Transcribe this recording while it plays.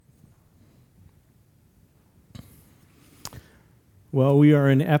Well, we are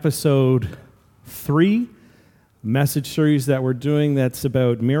in episode 3, message series that we're doing that's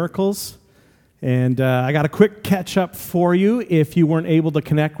about miracles. And I got a quick catch-up for you if you weren't able to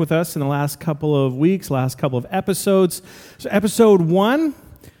connect with us in the last couple of weeks, last couple of episodes. So episode 1,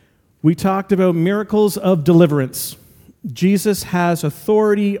 we talked about miracles of deliverance. Jesus has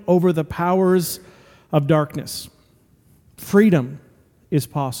authority over the powers of darkness. Freedom is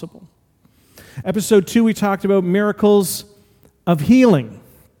possible. Episode 2, we talked about miracles of healing.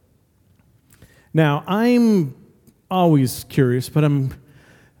 Now, I'm always curious, but I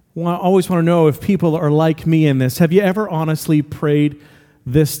always want to know if people are like me in this. Have you ever honestly prayed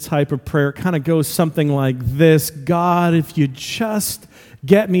this type of prayer? It kind of goes something like this: God, if you just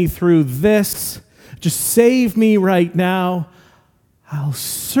get me through this, just save me right now, I'll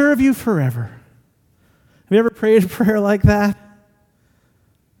serve you forever. Have you ever prayed a prayer like that?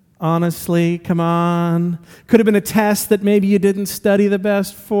 Honestly, come on. Could have been a test that maybe you didn't study the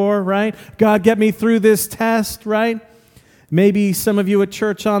best for, right? God, get me through this test, right? Maybe some of you at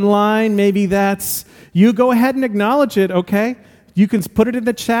church online, maybe that's you. Go ahead and acknowledge it, okay? You can put it in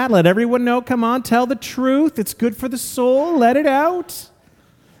the chat. Let everyone know. Come on, tell the truth. It's good for the soul. Let it out.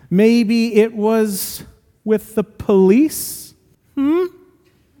 Maybe it was with the police. Could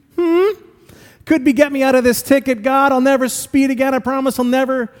be, get me out of this ticket. God, I'll never speed again. I promise I'll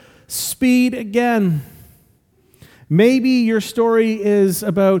never speed again. Maybe your story is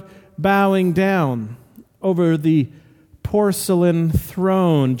about bowing down over the porcelain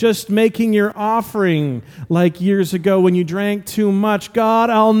throne, just making your offering like years ago when you drank too much. God,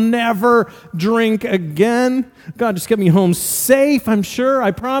 I'll never drink again. God, just get me home safe, I'm sure.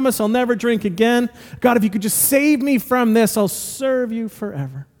 I promise I'll never drink again. God, if you could just save me from this, I'll serve you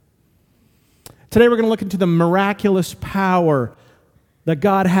forever. Today we're going to look into the miraculous power that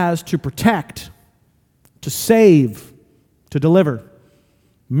God has to protect, to save, to deliver.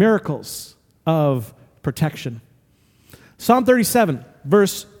 Miracles of protection. Psalm 37,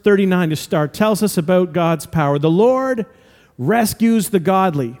 verse 39 to start, tells us about God's power. The Lord rescues the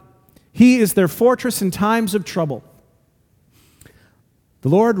godly. He is their fortress in times of trouble. The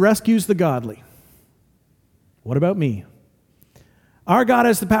Lord rescues the godly. What about me? Our God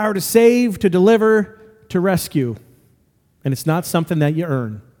has the power to save, to deliver, to rescue. And it's not something that you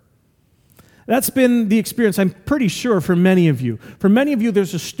earn. That's been the experience, I'm pretty sure, for many of you. For many of you,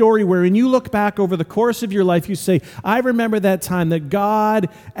 there's a story wherein you look back over the course of your life, you say, I remember that time that God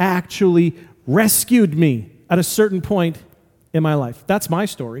actually rescued me at a certain point in my life. That's my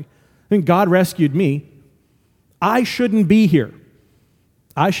story. I think God rescued me. I shouldn't be here.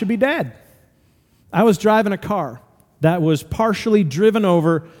 I should be dead. I was driving a car that was partially driven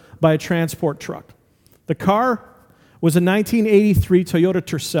over by a transport truck. The car was a 1983 Toyota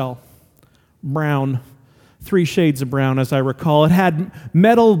Tercel, brown, 3 shades of brown as I recall. It had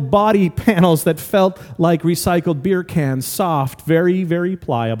metal body panels that felt like recycled beer cans, soft, very, very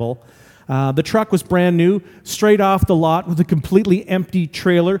pliable. The truck was brand new, straight off the lot with a completely empty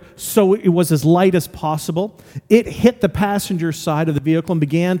trailer, so it was as light as possible. It hit the passenger side of the vehicle and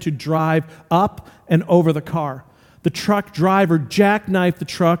began to drive up and over the car. The truck driver jackknifed the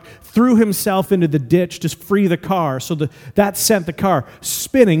truck, threw himself into the ditch to free the car. So that sent the car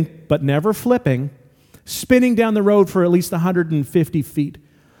spinning, but never flipping, spinning down the road for at least 150 feet.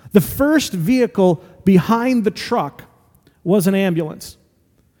 The first vehicle behind the truck was an ambulance.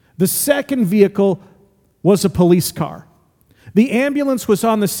 The second vehicle was a police car. The ambulance was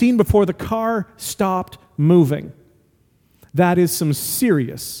on the scene before the car stopped moving. That is some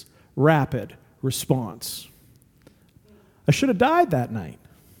serious, rapid response. I should have died that night,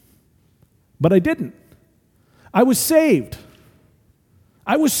 but I didn't. I was saved.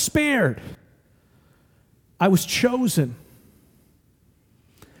 I was spared. I was chosen.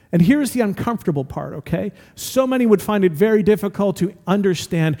 And here's the uncomfortable part, okay? So many would find it very difficult to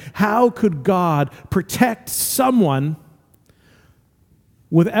understand how could God protect someone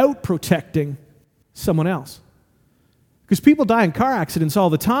without protecting someone else? Because people die in car accidents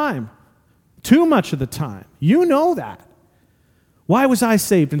all the time, too much of the time. You know that. Why was I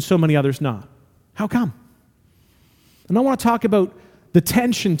saved and so many others not? How come? And I want to talk about the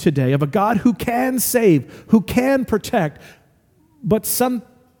tension today of a God who can save, who can protect, but sometimes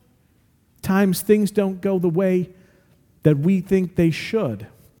things don't go the way that we think they should.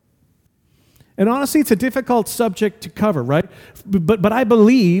 And honestly, it's a difficult subject to cover, right? But I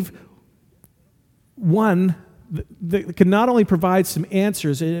believe, one, that can not only provide some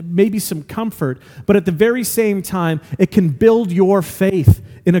answers, maybe some comfort, but at the very same time, it can build your faith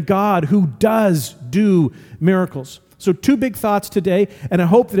in a God who does do miracles. So 2 big thoughts today, and I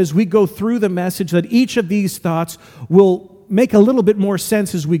hope that as we go through the message that each of these thoughts will make a little bit more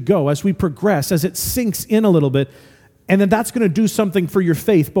sense as we go, as we progress, as it sinks in a little bit. And then that's going to do something for your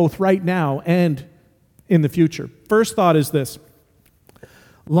faith, both right now and in the future. First thought is this.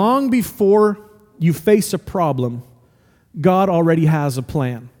 Long before you face a problem, God already has a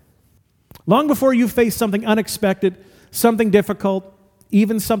plan. Long before you face something unexpected, something difficult,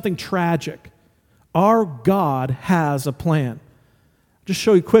 even something tragic, our God has a plan. I'll just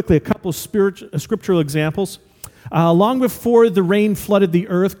show you quickly a couple of scriptural examples. Long before the rain flooded the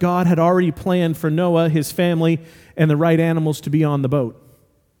earth, God had already planned for Noah, his family, and the right animals to be on the boat.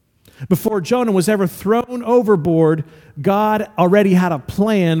 Before Jonah was ever thrown overboard, God already had a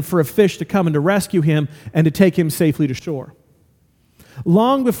plan for a fish to come and to rescue him and to take him safely to shore.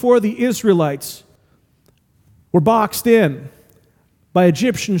 Long before the Israelites were boxed in by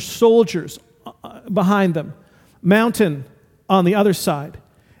Egyptian soldiers behind them, mountain on the other side,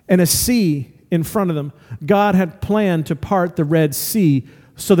 and a sea in front of them, God had planned to part the Red Sea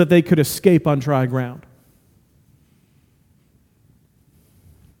so that they could escape on dry ground.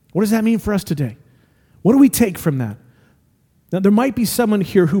 What does that mean for us today? What do we take from that? Now, there might be someone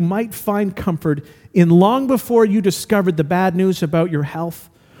here who might find comfort in long before you discovered the bad news about your health,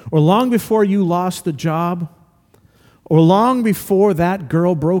 or long before you lost the job, or long before that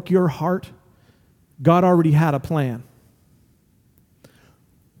girl broke your heart, God already had a plan.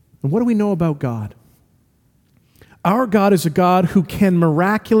 And what do we know about God? Our God is a God who can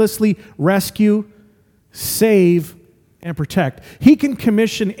miraculously rescue, save, and protect. He can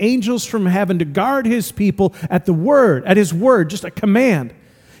commission angels from heaven to guard his people at his word, just a command.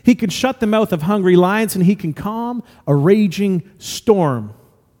 He can shut the mouth of hungry lions, and he can calm a raging storm.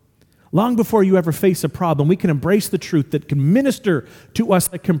 Long before you ever face a problem, we can embrace the truth that can minister to us,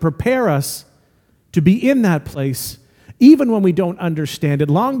 that can prepare us to be in that place, even when we don't understand it.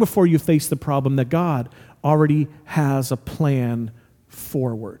 Long before you face the problem, that God already has a plan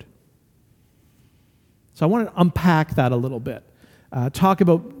forward. So I want to unpack that a little bit, talk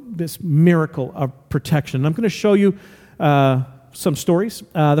about this miracle of protection. I'm going to show you some stories.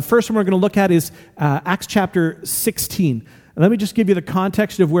 The first one we're going to look at is Acts chapter 16. And let me just give you the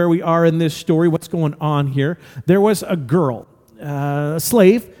context of where we are in this story, what's going on here. There was a girl, a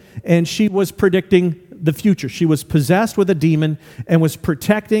slave, and she was predicting the future. She was possessed with a demon and was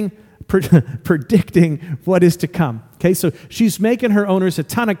predicting what is to come. Okay, so she's making her owners a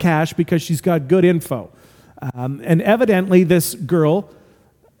ton of cash because she's got good info. And evidently this girl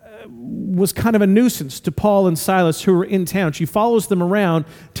was kind of a nuisance to Paul and Silas who were in town. She follows them around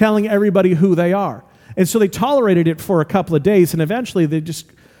telling everybody who they are. And so they tolerated it for a couple of days, and eventually they just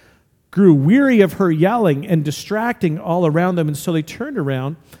grew weary of her yelling and distracting all around them. And so they turned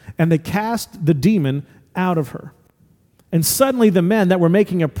around and they cast the demon out of her. And suddenly the men that were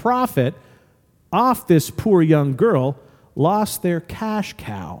making a profit off this poor young girl lost their cash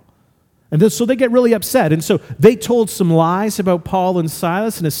cow. And so they get really upset. And so they told some lies about Paul and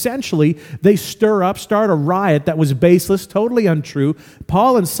Silas, and essentially they start a riot that was baseless, totally untrue.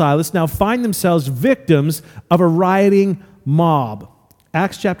 Paul and Silas now find themselves victims of a rioting mob.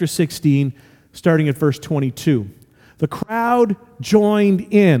 Acts chapter 16, starting at verse 22. The crowd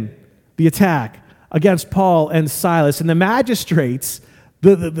joined in the attack against Paul and Silas, and the magistrates,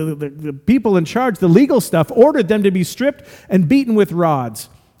 the people in charge, the legal stuff, ordered them to be stripped and beaten with rods.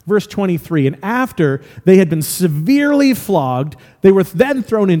 Verse 23, and after they had been severely flogged, they were then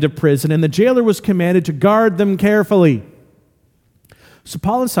thrown into prison, and the jailer was commanded to guard them carefully. So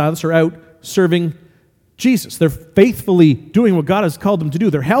Paul and Silas are out serving Jesus. They're faithfully doing what God has called them to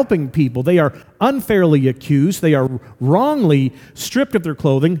do. They're helping people. They are unfairly accused. They are wrongly stripped of their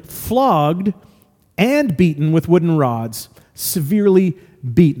clothing, flogged, and beaten with wooden rods, severely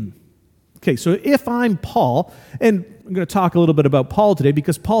beaten. Okay, so if I'm Paul, and I'm going to talk a little bit about Paul today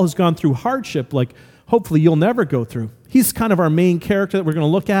because Paul has gone through hardship like hopefully you'll never go through. He's kind of our main character that we're going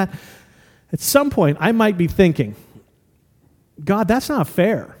to look at. At some point, I might be thinking, God, that's not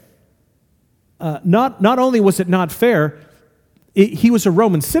fair. Not only was it not fair, he was a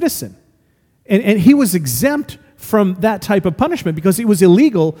Roman citizen, and he was exempt from that type of punishment because it was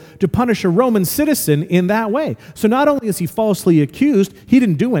illegal to punish a Roman citizen in that way. So not only is he falsely accused, he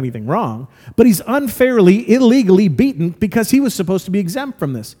didn't do anything wrong, but he's unfairly, illegally beaten because he was supposed to be exempt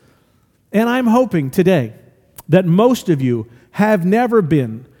from this. And I'm hoping today that most of you have never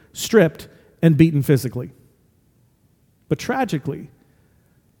been stripped and beaten physically. But tragically,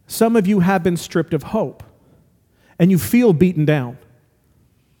 some of you have been stripped of hope, and you feel beaten down.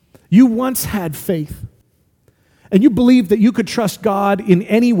 You once had faith, and you believed that you could trust God in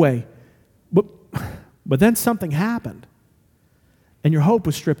any way, but then something happened, and your hope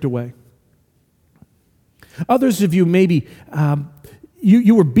was stripped away. Others of you maybe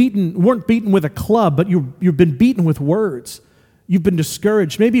you weren't beaten with a club, but you've been beaten with words. You've been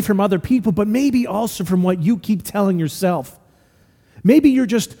discouraged, maybe from other people, but maybe also from what you keep telling yourself. Maybe you're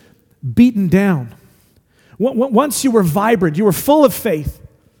just beaten down. Once you were vibrant, you were full of faith,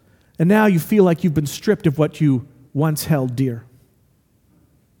 and now you feel like you've been stripped of what you once held dear.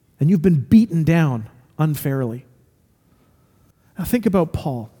 And you've been beaten down unfairly. Now think about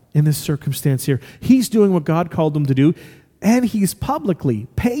Paul in this circumstance here. He's doing what God called him to do, and he's publicly,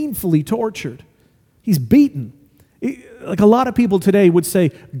 painfully tortured. He's beaten. Like a lot of people today would say,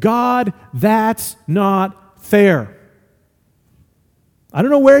 God, that's not fair. I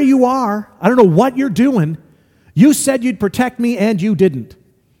don't know where you are. I don't know what you're doing. You said you'd protect me, and you didn't.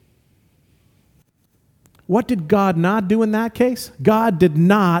 What did God not do in that case? God did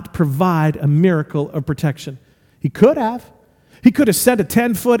not provide a miracle of protection. He could have. He could have sent a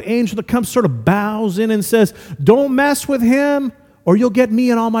 10-foot angel that comes, sort of bows in and says, don't mess with him, or you'll get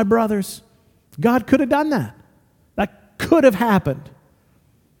me and all my brothers. God could have done that. That could have happened.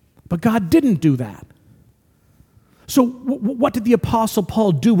 But God didn't do that. So what did the Apostle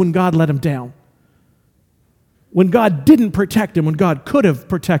Paul do when God let him down? When God didn't protect him, when God could have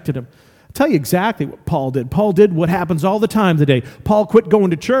protected him? I'll tell you exactly what Paul did. Paul did what happens all the time today. Paul quit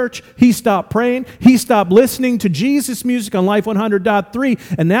going to church. He stopped praying. He stopped listening to Jesus music on Life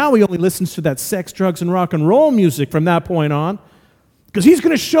 100.3. And now he only listens to that sex, drugs, and rock and roll music from that point on. Because he's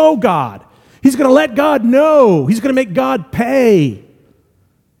going to show God. He's going to let God know. He's going to make God pay.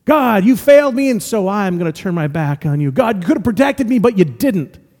 God, you failed me, and so I'm going to turn my back on you. God, you could have protected me, but you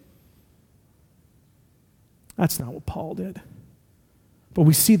didn't. That's not what Paul did. But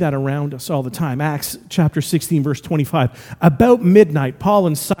we see that around us all the time. Acts chapter 16, verse 25. About midnight, Paul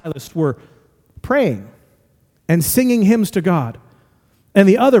and Silas were praying and singing hymns to God, and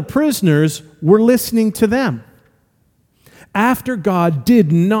the other prisoners were listening to them. After God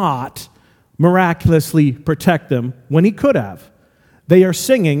did not miraculously protect them when he could have, they are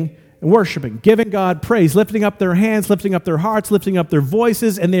singing and worshiping, giving God praise, lifting up their hands, lifting up their hearts, lifting up their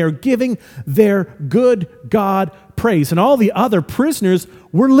voices, and they are giving their good God praise. And all the other prisoners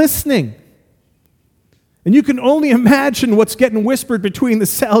were listening. And you can only imagine what's getting whispered between the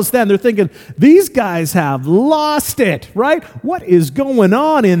cells then. They're thinking, these guys have lost it, right? What is going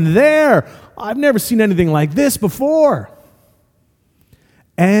on in there? I've never seen anything like this before.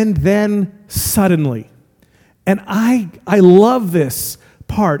 And then suddenly, and I love this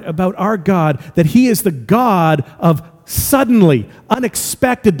part about our God, that he is the God of suddenly,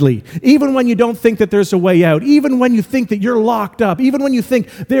 unexpectedly, even when you don't think that there's a way out, even when you think that you're locked up, even when you think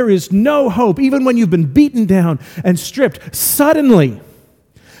there is no hope, even when you've been beaten down and stripped, suddenly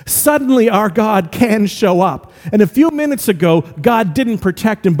our God can show up. And a few minutes ago, God didn't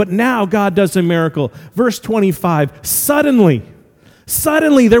protect him, but now God does a miracle. Verse 25, suddenly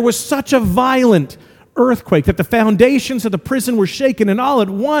there was such a violent earthquake that the foundations of the prison were shaken, and all at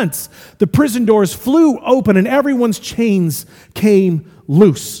once the prison doors flew open and everyone's chains came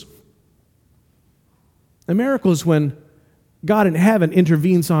loose. A miracle is when God in heaven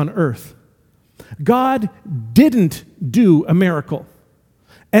intervenes on earth. God didn't do a miracle,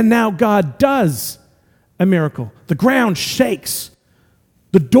 and now God does a miracle. The ground shakes,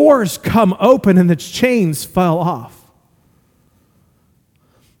 the doors come open, and the chains fell off.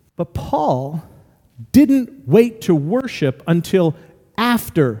 But Paul didn't wait to worship until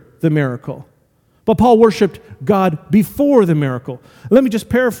after the miracle. But Paul worshiped God before the miracle. Let me just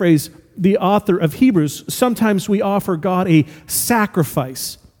paraphrase the author of Hebrews. Sometimes we offer God a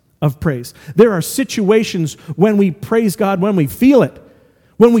sacrifice of praise. There are situations when we praise God when we feel it,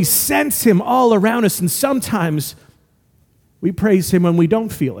 when we sense him all around us, and sometimes we praise him when we don't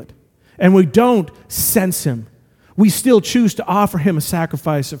feel it and we don't sense him. We still choose to offer him a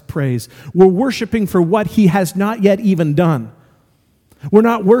sacrifice of praise. We're worshiping for what he has not yet even done. We're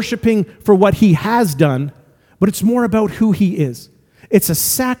not worshiping for what he has done, but it's more about who he is. It's a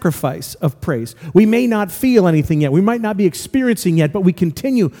sacrifice of praise. We may not feel anything yet. We might not be experiencing yet, but we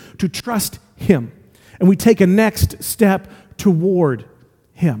continue to trust him. And we take a next step toward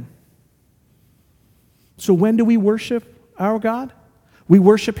him. So when do we worship our God? We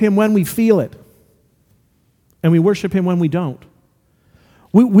worship him when we feel it. And we worship him when we don't.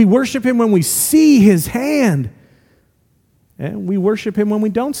 We worship him when we see his hand. And we worship him when we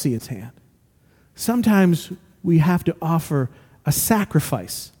don't see his hand. Sometimes we have to offer a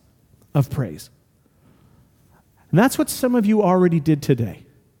sacrifice of praise. And that's what some of you already did today.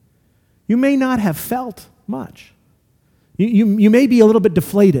 You may not have felt much. You may be a little bit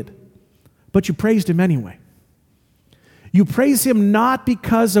deflated, but you praised him anyway. You praise him not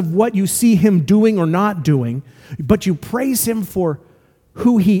because of what you see him doing or not doing, but you praise him for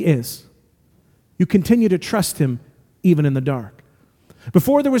who he is. You continue to trust him even in the dark.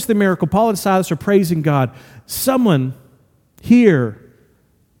 Before there was the miracle, Paul and Silas are praising God. Someone here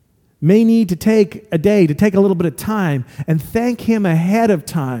may need to take a day, to take a little bit of time and thank him ahead of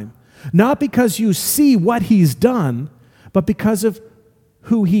time. Not because you see what he's done, but because of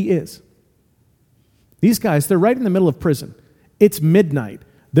who he is. These guys, they're right in the middle of prison. It's midnight.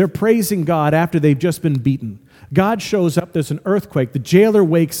 They're praising God after they've just been beaten. God shows up, there's an earthquake. The jailer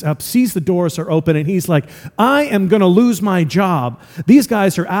wakes up, sees the doors are open, and he's like, I am going to lose my job. These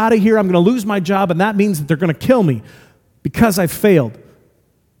guys are out of here. I'm going to lose my job, and that means that they're going to kill me because I failed.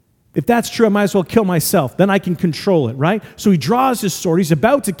 If that's true, I might as well kill myself. Then I can control it, right? So he draws his sword. He's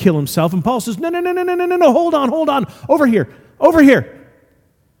about to kill himself, and Paul says, no, hold on. Over here.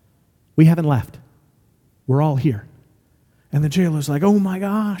 We haven't left. We're all here. And the jailer's like, oh my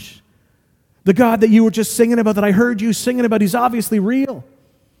gosh. The God that you were just singing about, that I heard you singing about, he's obviously real.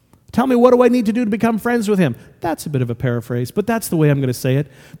 Tell me, what do I need to do to become friends with him? That's a bit of a paraphrase, but that's the way I'm going to say it.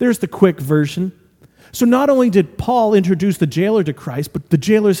 There's the quick version. So not only did Paul introduce the jailer to Christ, but the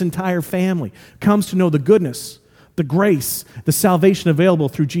jailer's entire family comes to know the goodness, the grace, the salvation available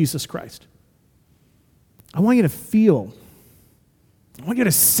through Jesus Christ. I want you to feel, I want you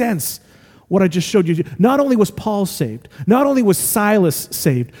to sense what I just showed you. Not only was Paul saved, not only was Silas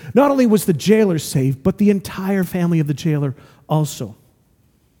saved, not only was the jailer saved, but the entire family of the jailer also.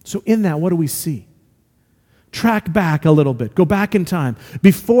 So in that, what do we see? Track back a little bit. Go back in time.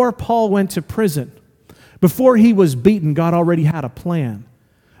 Before Paul went to prison, before he was beaten, God already had a plan.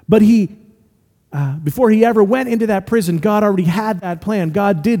 But before he ever went into that prison, God already had that plan.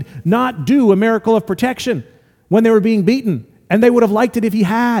 God did not do a miracle of protection when they were being beaten, and they would have liked it if he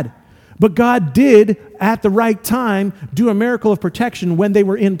had. But God did, at the right time, do a miracle of protection when they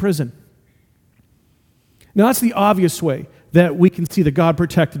were in prison. Now, that's the obvious way that we can see that God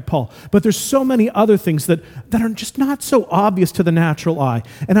protected Paul. But there's so many other things that are just not so obvious to the natural eye.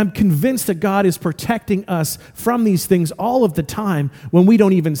 And I'm convinced that God is protecting us from these things all of the time when we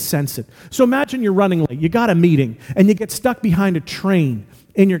don't even sense it. So imagine you're running late. You got a meeting, and you get stuck behind a train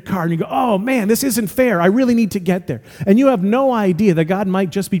in your car, and you go, oh man, this isn't fair. I really need to get there. And you have no idea that God might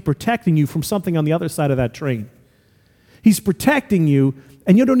just be protecting you from something on the other side of that train. He's protecting you,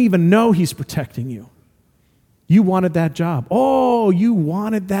 and you don't even know he's protecting you. You wanted that job. Oh, you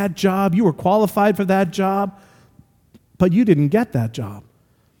wanted that job. You were qualified for that job, but you didn't get that job.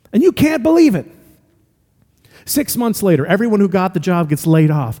 And you can't believe it. 6 months later, everyone who got the job gets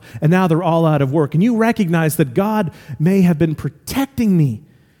laid off, and now they're all out of work. And you recognize that God may have been protecting me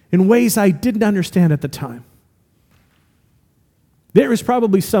in ways I didn't understand at the time. There is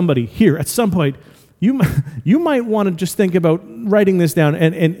probably somebody here at some point, you might want to just think about writing this down,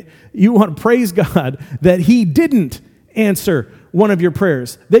 and you want to praise God that he didn't answer one of your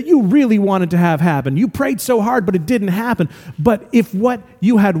prayers that you really wanted to have happen. You prayed so hard, but it didn't happen. But if what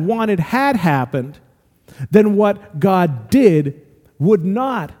you had wanted had happened, then what God did would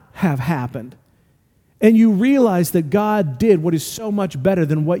not have happened. And you realize that God did what is so much better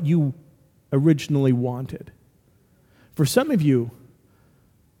than what you originally wanted. For some of you,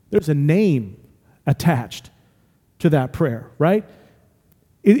 there's a name attached to that prayer, right?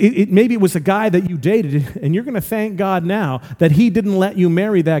 Maybe it was a guy that you dated, and you're going to thank God now that he didn't let you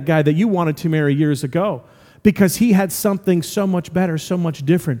marry that guy that you wanted to marry years ago, because he had something so much better, so much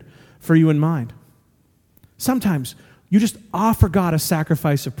different for you in mind. Sometimes you just offer God a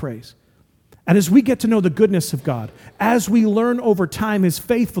sacrifice of praise. And as we get to know the goodness of God, as we learn over time his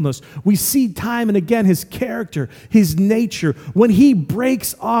faithfulness, we see time and again his character, his nature. When he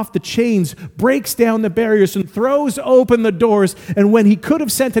breaks off the chains, breaks down the barriers, and throws open the doors, and when he could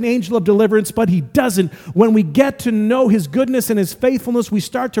have sent an angel of deliverance, but he doesn't, when we get to know his goodness and his faithfulness, we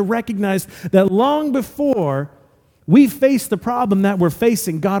start to recognize that long before we face the problem that we're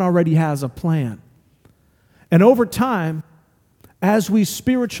facing, God already has a plan. And over time, as we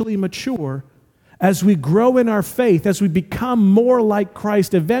spiritually mature, as we grow in our faith, as we become more like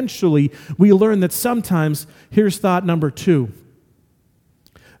Christ, eventually we learn that sometimes, here's thought number 2,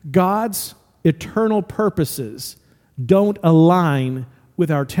 God's eternal purposes don't align with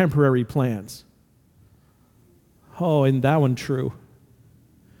our temporary plans. Oh, isn't that one true?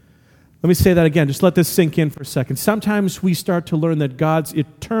 Let me say that again. Just let this sink in for a second. Sometimes we start to learn that God's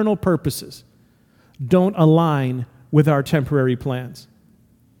eternal purposes don't align with our temporary plans.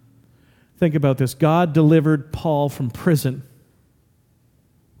 Think about this. God delivered Paul from prison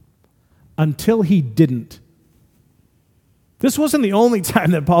until he didn't. This wasn't the only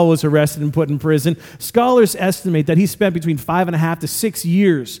time that Paul was arrested and put in prison. Scholars estimate that he spent between 5.5 to 6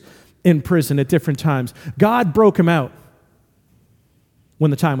 years in prison at different times. God broke him out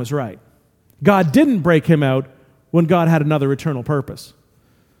when the time was right. God didn't break him out when God had another eternal purpose.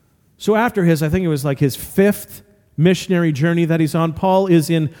 So after I think it was like his 5th missionary journey that he's on, Paul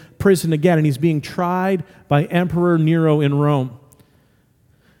is in prison again, and he's being tried by Emperor Nero in Rome.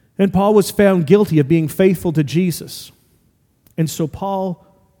 And Paul was found guilty of being faithful to Jesus. And so Paul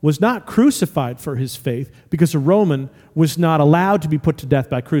was not crucified for his faith because a Roman was not allowed to be put to death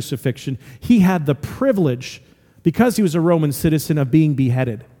by crucifixion. He had the privilege, because he was a Roman citizen, of being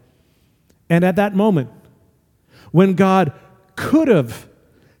beheaded. And at that moment, when God could have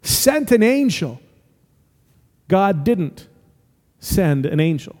sent an angel, God didn't send an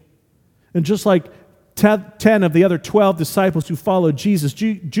angel. And just like 10 of the other 12 disciples who followed Jesus,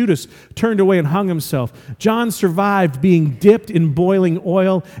 Judas turned away and hung himself. John survived being dipped in boiling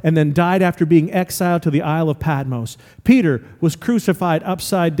oil and then died after being exiled to the Isle of Patmos. Peter was crucified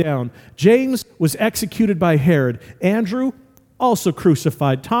upside down. James was executed by Herod. Andrew also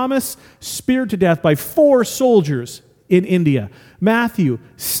crucified. Thomas speared to death by 4 soldiers in India. Matthew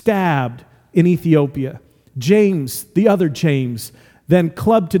stabbed in Ethiopia. James, the other James, then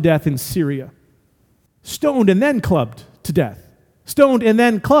clubbed to death in Syria. Stoned and then clubbed to death. Stoned and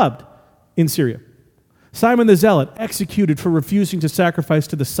then clubbed in Syria. Simon the Zealot executed for refusing to sacrifice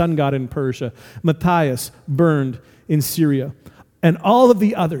to the sun god in Persia. Matthias burned in Syria. And all of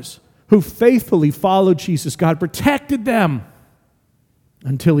the others who faithfully followed Jesus, God protected them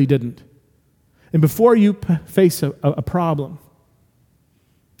until he didn't. And before you face a problem,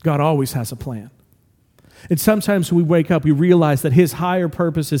 God always has a plan. And sometimes when we wake up, we realize that his higher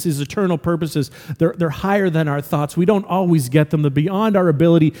purposes, his eternal purposes, they're higher than our thoughts. We don't always get them. They're beyond our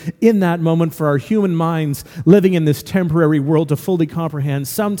ability in that moment for our human minds living in this temporary world to fully comprehend.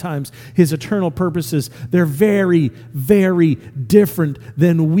 Sometimes his eternal purposes, they're very, very different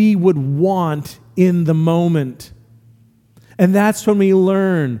than we would want in the moment. And that's when we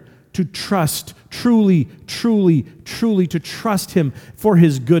learn to trust, truly, truly, truly to trust him for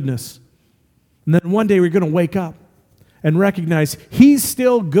his goodness. And then one day we're going to wake up and recognize he's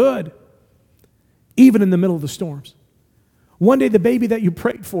still good, even in the middle of the storms. One day the baby that you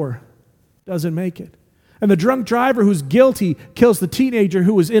prayed for doesn't make it. And the drunk driver who's guilty kills the teenager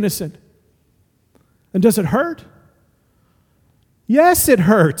who was innocent. And does it hurt? Yes, it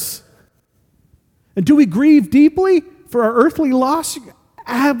hurts. And do we grieve deeply for our earthly loss?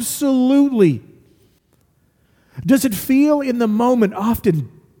 Absolutely. Does it feel in the moment often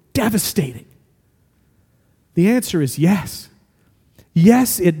devastating? The answer is yes.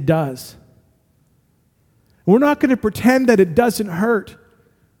 Yes, it does. We're not going to pretend that it doesn't hurt.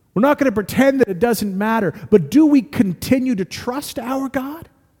 We're not going to pretend that it doesn't matter. But do we continue to trust our God?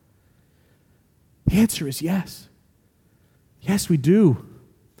 The answer is yes. Yes, we do.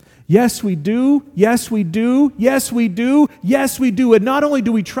 Yes, we do. Yes, we do. Yes, we do. Yes, we do. And not only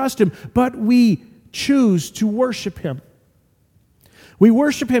do we trust him, but we choose to worship him. We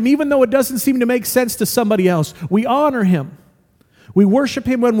worship him even though it doesn't seem to make sense to somebody else. We honor him. We worship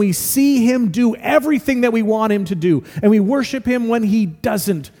him when we see him do everything that we want him to do. And we worship him when he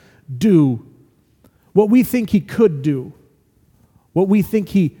doesn't do what we think he could do, what we think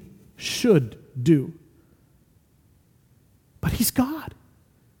he should do. But he's God.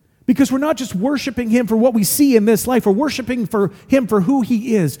 Because we're not just worshiping him for what we see in this life. We're worshiping for him for who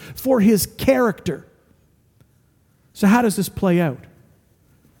he is, for his character. So how does this play out?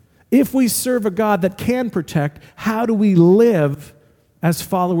 If we serve a God that can protect, how do we live as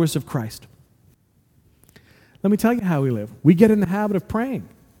followers of Christ? Let me tell you how we live. We get in the habit of praying.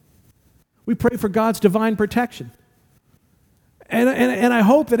 We pray for God's divine protection. And I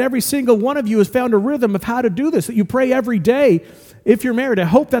hope that every single one of you has found a rhythm of how to do this, that you pray every day if you're married. I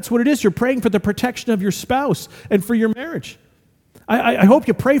hope that's what it is. You're praying for the protection of your spouse and for your marriage. I hope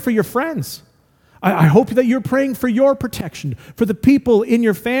you pray for your friends. I hope that you're praying for your protection, for the people in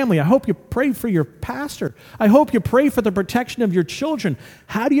your family. I hope you pray for your pastor. I hope you pray for the protection of your children.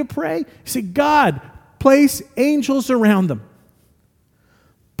 How do you pray? You say, God, place angels around them.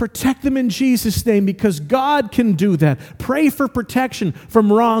 Protect them in Jesus' name because God can do that. Pray for protection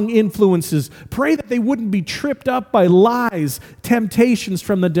from wrong influences. Pray that they wouldn't be tripped up by lies, temptations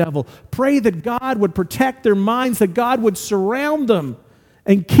from the devil. Pray that God would protect their minds, that God would surround them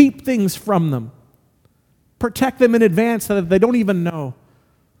and keep things from them. Protect them in advance so that they don't even know.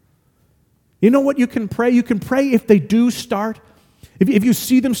 You know what you can pray? You can pray if they do start. If you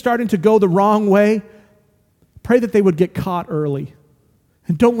see them starting to go the wrong way, pray that they would get caught early.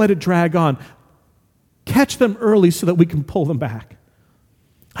 And don't let it drag on. Catch them early so that we can pull them back.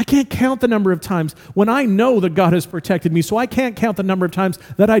 I can't count the number of times when I know that God has protected me, so I can't count the number of times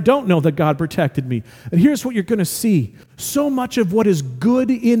that I don't know that God protected me. And here's what you're going to see. So much of what is good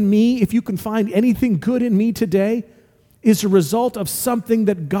in me, if you can find anything good in me today, is a result of something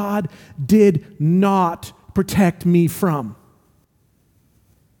that God did not protect me from.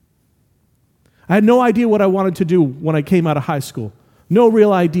 I had no idea what I wanted to do when I came out of high school. No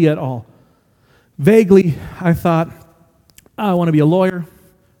real idea at all. Vaguely, I thought, I want to be a lawyer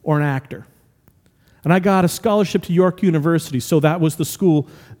or an actor. And I got a scholarship to York University, so that was the school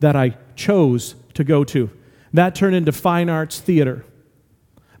that I chose to go to. That turned into fine arts theater.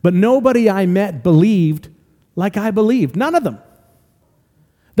 But nobody I met believed like I believed. None of them.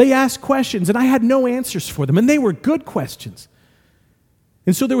 They asked questions, and I had no answers for them, and they were good questions.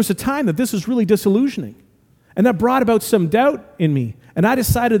 And so there was a time that this was really disillusioning. And that brought about some doubt in me. And I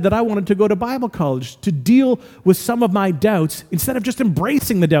decided that I wanted to go to Bible college to deal with some of my doubts instead of just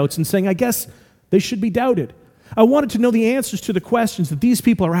embracing the doubts and saying, I guess they should be doubted. I wanted to know the answers to the questions that these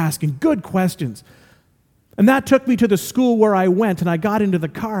people are asking, good questions. And that took me to the school where I went, and I got into the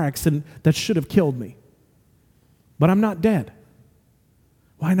car accident that should have killed me. But I'm not dead.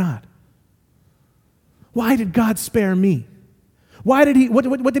 Why not? Why did God spare me? Why did He?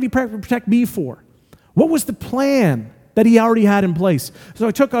 What did He protect me for? What was the plan that He already had in place? So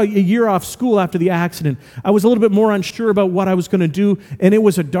I took a year off school after the accident. I was a little bit more unsure about what I was going to do, and it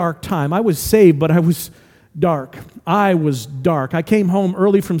was a dark time. I was saved, but I was dark. I was dark. I came home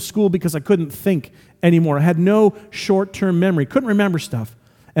early from school because I couldn't think anymore. I had no short-term memory, couldn't remember stuff.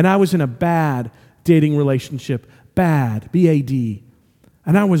 And I was in a bad dating relationship, bad, B-A-D.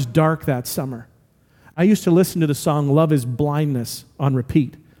 And I was dark that summer. I used to listen to the song Love is Blindness on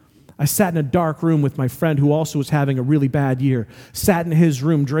repeat. I sat in a dark room with my friend who also was having a really bad year. Sat in his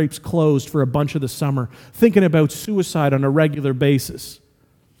room, drapes closed for a bunch of the summer, thinking about suicide on a regular basis.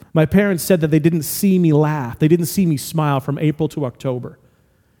 My parents said that they didn't see me laugh. They didn't see me smile from April to October.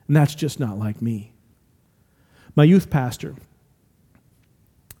 And that's just not like me. My youth pastor,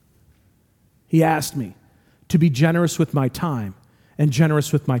 he asked me to be generous with my time and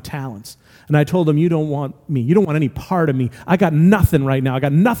generous with my talents. And I told him, you don't want me. You don't want any part of me. I got nothing right now. I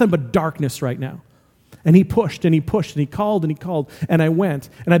got nothing but darkness right now. And he pushed and he pushed and he called and he called. And I went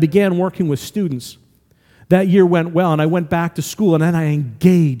and I began working with students. That year went well, and I went back to school, and then I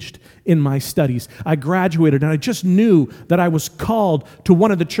engaged in my studies. I graduated, and I just knew that I was called to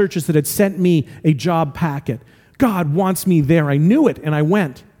one of the churches that had sent me a job packet. God wants me there. I knew it, and I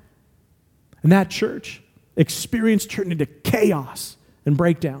went. And that church experience turned into chaos and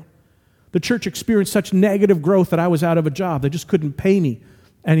breakdown. The church experienced such negative growth that I was out of a job. They just couldn't pay me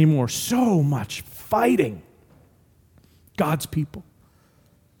anymore. So much fighting. God's people.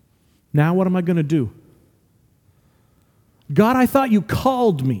 Now what am I going to do? God, I thought you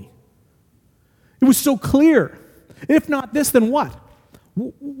called me. It was so clear. If not this, then what?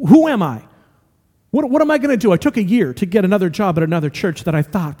 Who am I? What am I going to do? I took a year to get another job at another church that I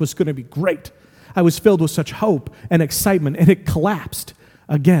thought was going to be great. I was filled with such hope and excitement, and it collapsed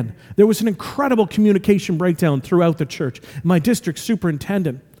again. There was an incredible communication breakdown throughout the church. My district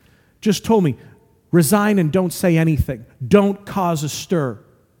superintendent just told me, resign and don't say anything. Don't cause a stir.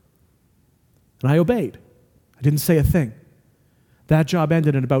 And I obeyed. I didn't say a thing. That job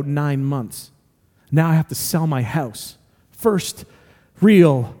ended in about 9 months. Now I have to sell my house. First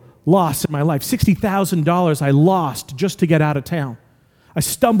real loss in my life. $60,000 I lost just to get out of town. I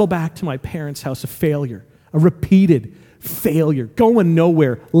stumble back to my parents' house, a failure, a repeated failure, going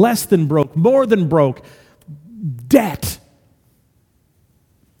nowhere, less than broke, more than broke, debt.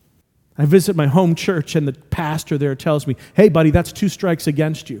 I visit my home church, and the pastor there tells me, hey, buddy, that's 2 strikes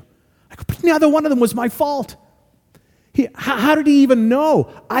against you. I go, but neither one of them was my fault. How did he even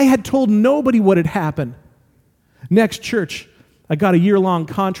know? I had told nobody what had happened. Next church, I got a year-long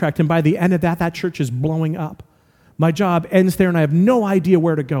contract, and by the end of that church is blowing up. My job ends there, and I have no idea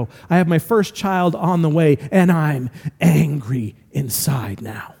where to go. I have my first child on the way, and I'm angry inside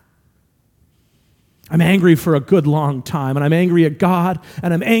now. I'm angry for a good long time, and I'm angry at God,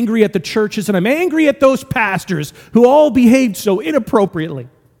 and I'm angry at the churches, and I'm angry at those pastors who all behaved so inappropriately.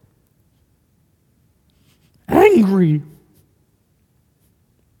 Angry.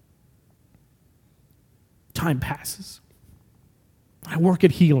 Time passes. I work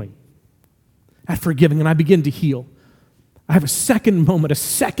at healing, at forgiving, and I begin to heal. I have a second moment, a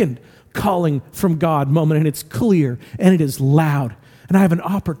second calling from God moment, and it's clear, and it is loud. And I have an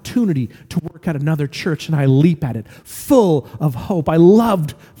opportunity to work at another church, and I leap at it, full of hope. I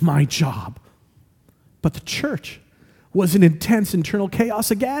loved my job. But the church was in intense internal chaos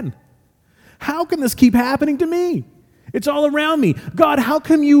again. How can this keep happening to me? It's all around me. God, how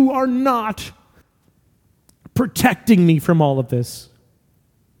come you are not protecting me from all of this?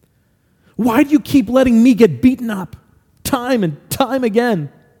 Why do you keep letting me get beaten up time and time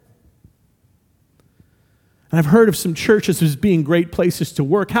again? And I've heard of some churches as being great places to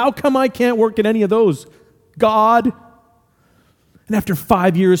work. How come I can't work at any of those? God. And after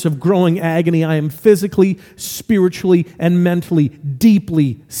 5 years of growing agony, I am physically, spiritually, and mentally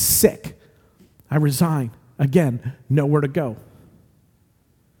deeply sick. I resign. Again, nowhere to go.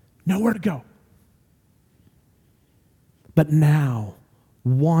 Nowhere to go. But now,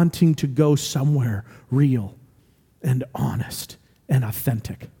 wanting to go somewhere real and honest and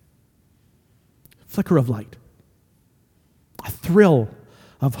authentic. Flicker of light. A thrill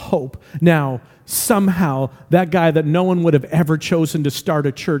of hope. Now, somehow, that guy that no one would have ever chosen to start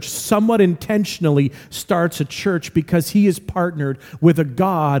a church somewhat intentionally starts a church because he is partnered with a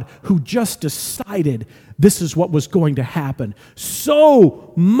God who just decided this is what was going to happen.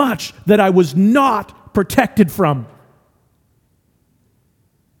 So much that I was not protected from.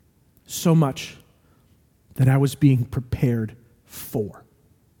 So much that I was being prepared for.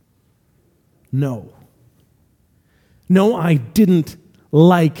 No, I didn't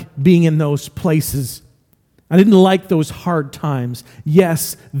like being in those places. I didn't like those hard times.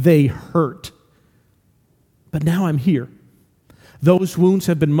 Yes, they hurt. But now I'm here. Those wounds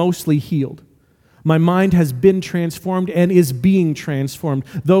have been mostly healed. My mind has been transformed and is being transformed.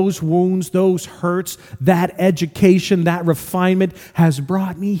 Those wounds, those hurts, that education, that refinement has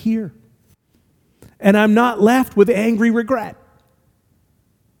brought me here. And I'm not left with angry regret.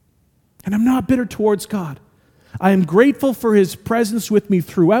 And I'm not bitter towards God. I am grateful for His presence with me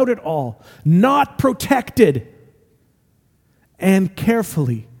throughout it all, not protected and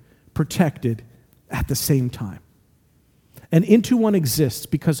carefully protected at the same time. And Into One exists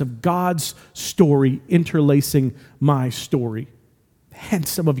because of God's story interlacing my story, and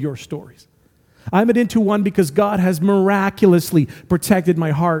some of your stories. I'm at Into One because God has miraculously protected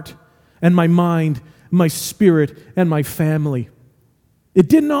my heart and my mind, my spirit, and my family. It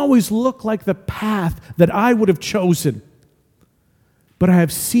didn't always look like the path that I would have chosen, but I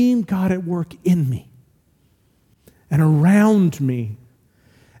have seen God at work in me and around me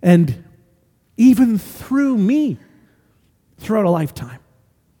and even through me throughout a lifetime.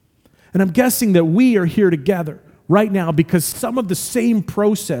 And I'm guessing that we are here together right now because some of the same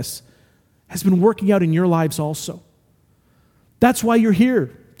process has been working out in your lives also. That's why you're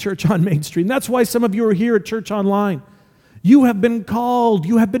here, Church on Main Street. And that's why some of you are here at Church Online. You have been called,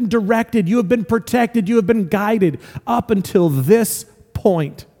 you have been directed, you have been protected, you have been guided up until this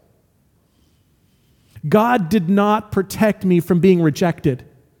point. God did not protect me from being rejected.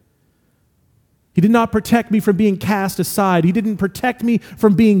 He did not protect me from being cast aside. He didn't protect me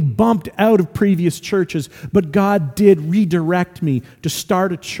from being bumped out of previous churches. But God did redirect me to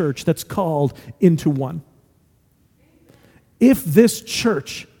start a church that's called Into One. If this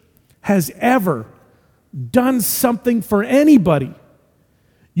church has ever done something for anybody,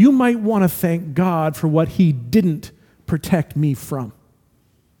 you might want to thank God for what He didn't protect me from.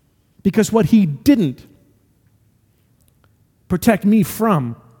 Because what He didn't protect me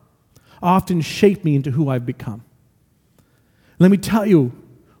from often shaped me into who I've become. Let me tell you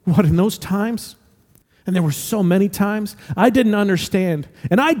what, in those times, and there were so many times, I didn't understand,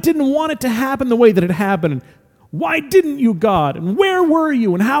 and I didn't want it to happen the way that it happened. Why didn't you, God? And where were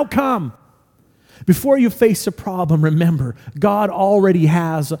you? And how come? Before you face a problem, remember, God already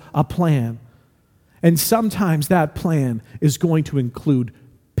has a plan. And sometimes that plan is going to include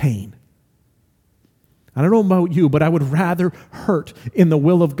pain. I don't know about you, but I would rather hurt in the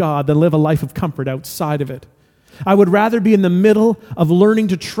will of God than live a life of comfort outside of it. I would rather be in the middle of learning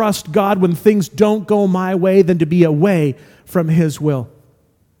to trust God when things don't go my way than to be away from His will.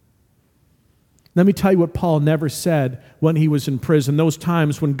 Let me tell you what Paul never said when he was in prison, those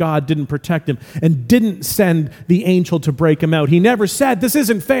times when God didn't protect him and didn't send the angel to break him out. He never said, "This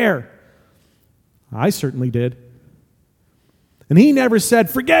isn't fair." I certainly did. And he never said,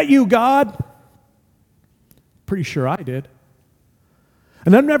 "Forget you, God." Pretty sure I did.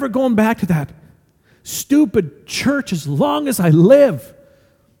 And I'm never going back to that stupid church as long as I live.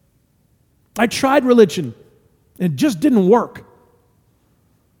 I tried religion. It just didn't work.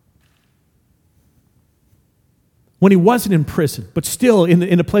 When he wasn't in prison, but still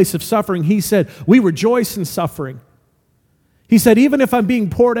in a place of suffering, he said, "We rejoice in suffering." He said, "Even if I'm being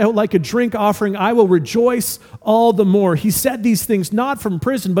poured out like a drink offering, I will rejoice all the more." He said these things not from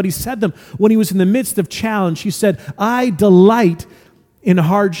prison, but he said them when he was in the midst of challenge. He said, "I delight in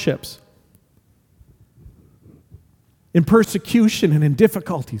hardships, in persecution, and in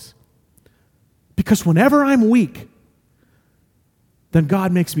difficulties." Because whenever I'm weak, then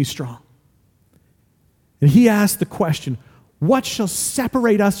God makes me strong. And he asked the question, what shall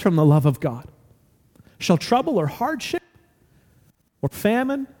separate us from the love of God? Shall trouble or hardship or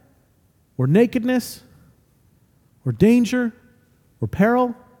famine or nakedness or danger or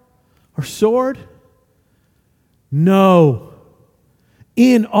peril or sword? No.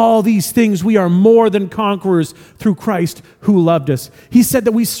 In all these things, we are more than conquerors through Christ who loved us. He said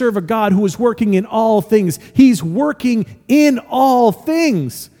that we serve a God who is working in all things. He's working in all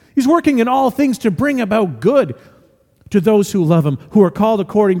things. He's working in all things to bring about good to those who love him, who are called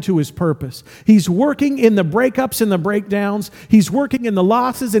according to his purpose. He's working in the breakups and the breakdowns. He's working in the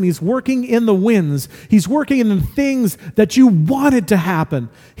losses and he's working in the wins. He's working in the things that you wanted to happen.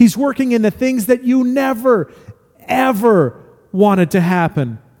 He's working in the things that you never, ever wanted to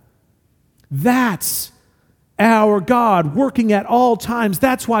happen. That's our God working at all times.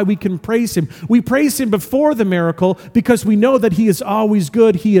 That's why we can praise him. We praise him before the miracle because we know that he is always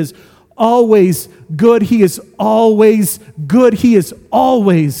good. He is always good. He is always good. He is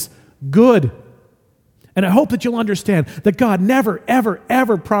always good. And I hope that you'll understand that God never, ever,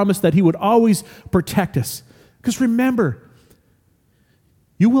 ever promised that he would always protect us. Because remember,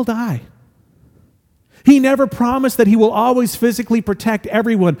 you will die. He never promised that he will always physically protect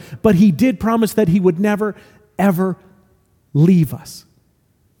everyone, but he did promise that he would never, ever leave us.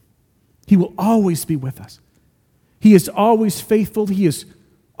 He will always be with us. He is always faithful. He is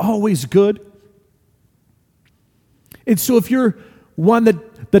always good. And so if you're one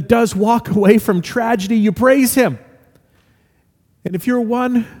that does walk away from tragedy, you praise him. And if you're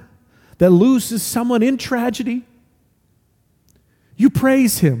one that loses someone in tragedy, you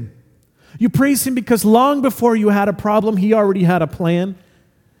praise him. You praise him because long before you had a problem, he already had a plan.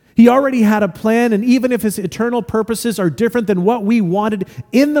 He already had a plan, and even if his eternal purposes are different than what we wanted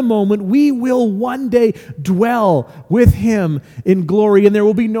in the moment, we will one day dwell with him in glory, and there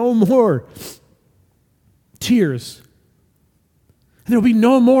will be no more tears. There will be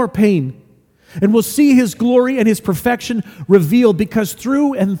no more pain. And we'll see his glory and his perfection revealed because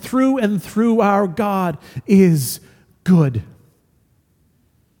through and through and through our God is good.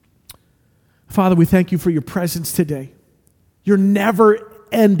 Father, we thank you for your presence today. Your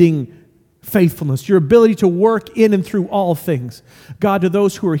never-ending faithfulness, your ability to work in and through all things. God, to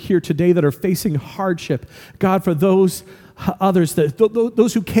those who are here today that are facing hardship, God, for those others,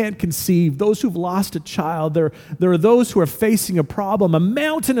 those who can't conceive, those who've lost a child, there are those who are facing a problem, a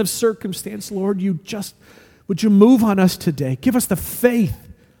mountain of circumstance. Lord, would you move on us today? Give us the faith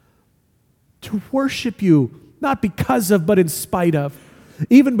to worship you, not because of, but in spite of.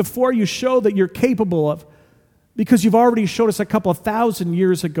 Even before you show that you're capable of, because you've already showed us a couple of thousand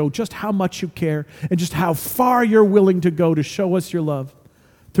years ago just how much you care and just how far you're willing to go to show us your love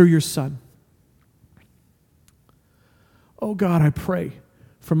through your Son. Oh God, I pray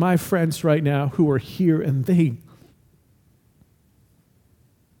for my friends right now who are here and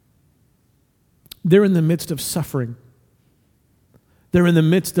they're in the midst of suffering. They're in the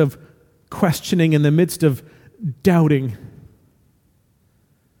midst of questioning, in the midst of doubting.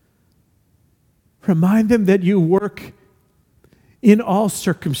 Remind them that you work in all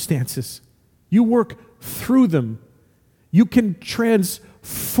circumstances. You work through them. You can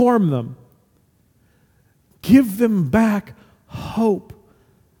transform them. Give them back hope,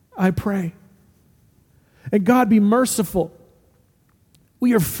 I pray. And God, be merciful.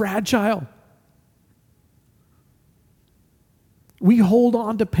 We are fragile. We hold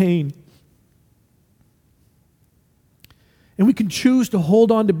on to pain. And we can choose to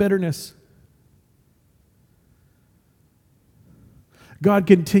hold on to bitterness. God,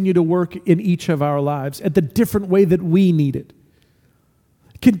 continue to work in each of our lives at the different way that we need it.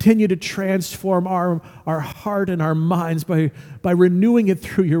 Continue to transform our heart and our minds by renewing it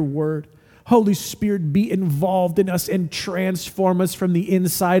through your word. Holy Spirit, be involved in us and transform us from the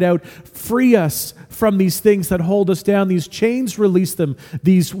inside out. Free us from these things that hold us down. These chains, release them.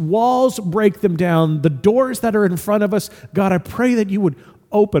 These walls, break them down. The doors that are in front of us, God, I pray that you would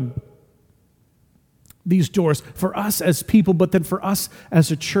open these doors for us as people, but then for us as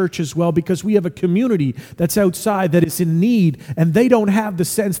a church as well, because we have a community that's outside that is in need, and they don't have the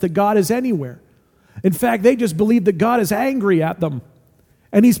sense that God is anywhere. In fact, they just believe that God is angry at them,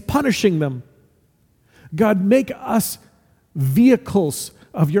 and he's punishing them. God, make us vehicles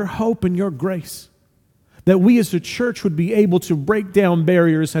of your hope and your grace, that we as a church would be able to break down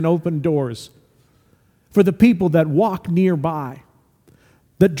barriers and open doors for the people that walk nearby,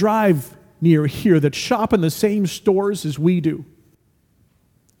 that drive near here, that shop in the same stores as we do.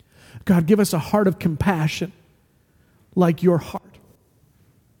 God, give us a heart of compassion like your heart.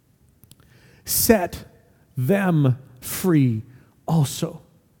 Send set them free also.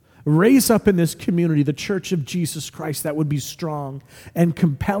 Raise up in this community the church of Jesus Christ that would be strong and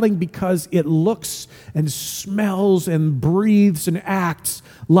compelling because it looks and smells and breathes and acts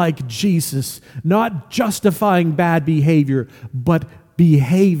like Jesus, not justifying bad behavior, but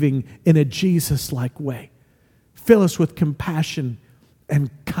behaving in a Jesus-like way. Fill us with compassion and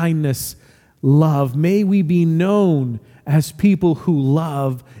kindness, love. May we be known as people who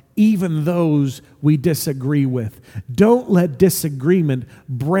love even those we disagree with. Don't let disagreement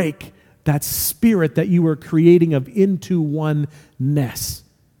break that spirit that you are creating of into oneness.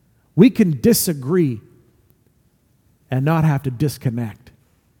 We can disagree and not have to disconnect.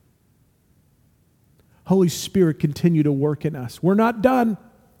 Holy Spirit, continue to work in us. We're not done.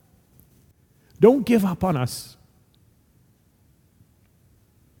 Don't give up on us.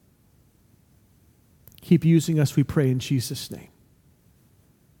 Keep using us, we pray in Jesus' name.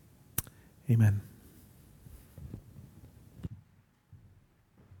 Amen.